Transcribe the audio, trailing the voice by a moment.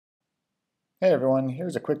Hey everyone,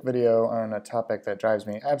 here's a quick video on a topic that drives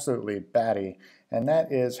me absolutely batty, and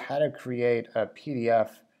that is how to create a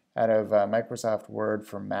PDF out of Microsoft Word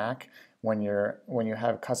for Mac when you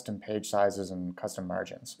have custom page sizes and custom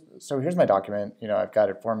margins. So here's my document. I've got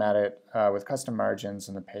it formatted with custom margins,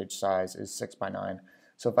 and the page size is 6 by 9.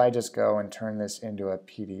 So if I just go and turn this into a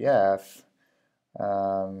PDF,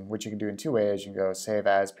 which you can do in two ways. You can go save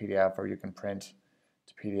as PDF, or you can print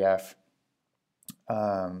to PDF.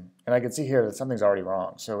 And I can see here that something's already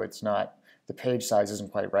wrong. So it's not, the page size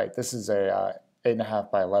isn't quite right. This is a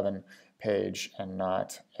 8.5 by 11 page and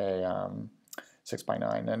not a 6 by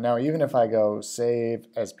 9. And now even if I go save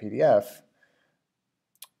as PDF,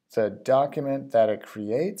 the document that it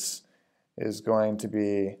creates is going to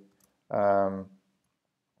be,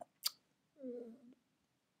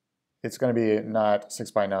 it's going to be not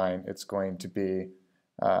 6 by 9, it's going to be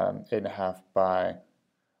 8.5 by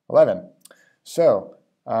 11. So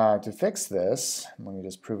to fix this, let me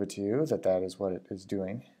just prove it to you that that is what it is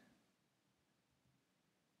doing.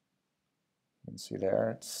 You can see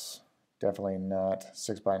there it's definitely not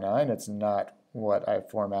 6 by 9. It's not what I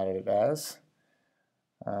formatted it as.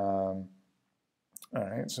 All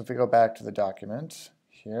right, so if we go back to the document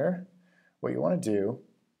here, what you want to do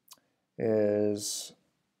is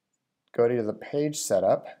go to the page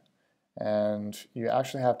setup, and you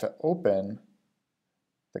actually have to open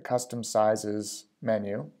the custom sizes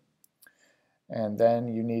menu, and then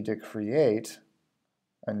you need to create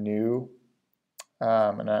a new,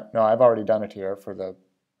 no, I've already done it here for the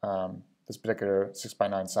this particular 6 by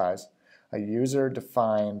 9 size, a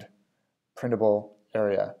user-defined printable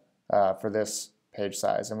area for this page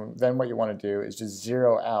size. And then what you want to do is just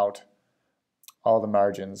zero out all the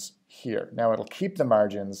margins here. Now it'll keep the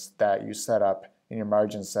margins that you set up in your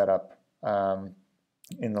margin setup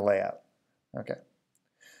in the layout. Okay.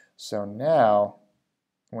 So now,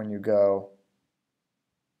 when you go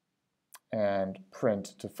and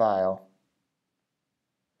print to file,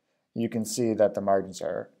 you can see that the margins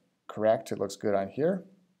are correct. It looks good on here.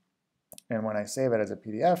 And when I save it as a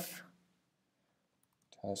PDF,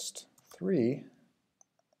 test 3,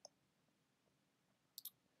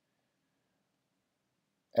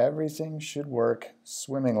 everything should work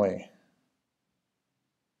swimmingly.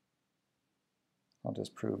 I'll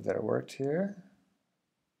just prove that it worked here.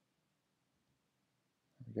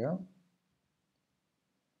 There we go.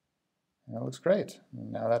 And it looks great.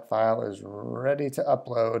 Now that file is ready to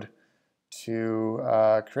upload to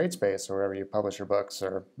CreateSpace or wherever you publish your books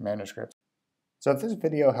or manuscripts. So if this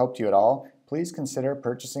video helped you at all, please consider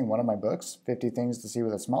purchasing one of my books, 50 Things to See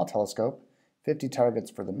with a Small Telescope, 50 Targets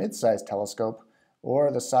for the Mid-Sized Telescope,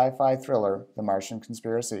 or the sci-fi thriller, The Martian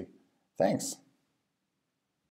Conspiracy. Thanks.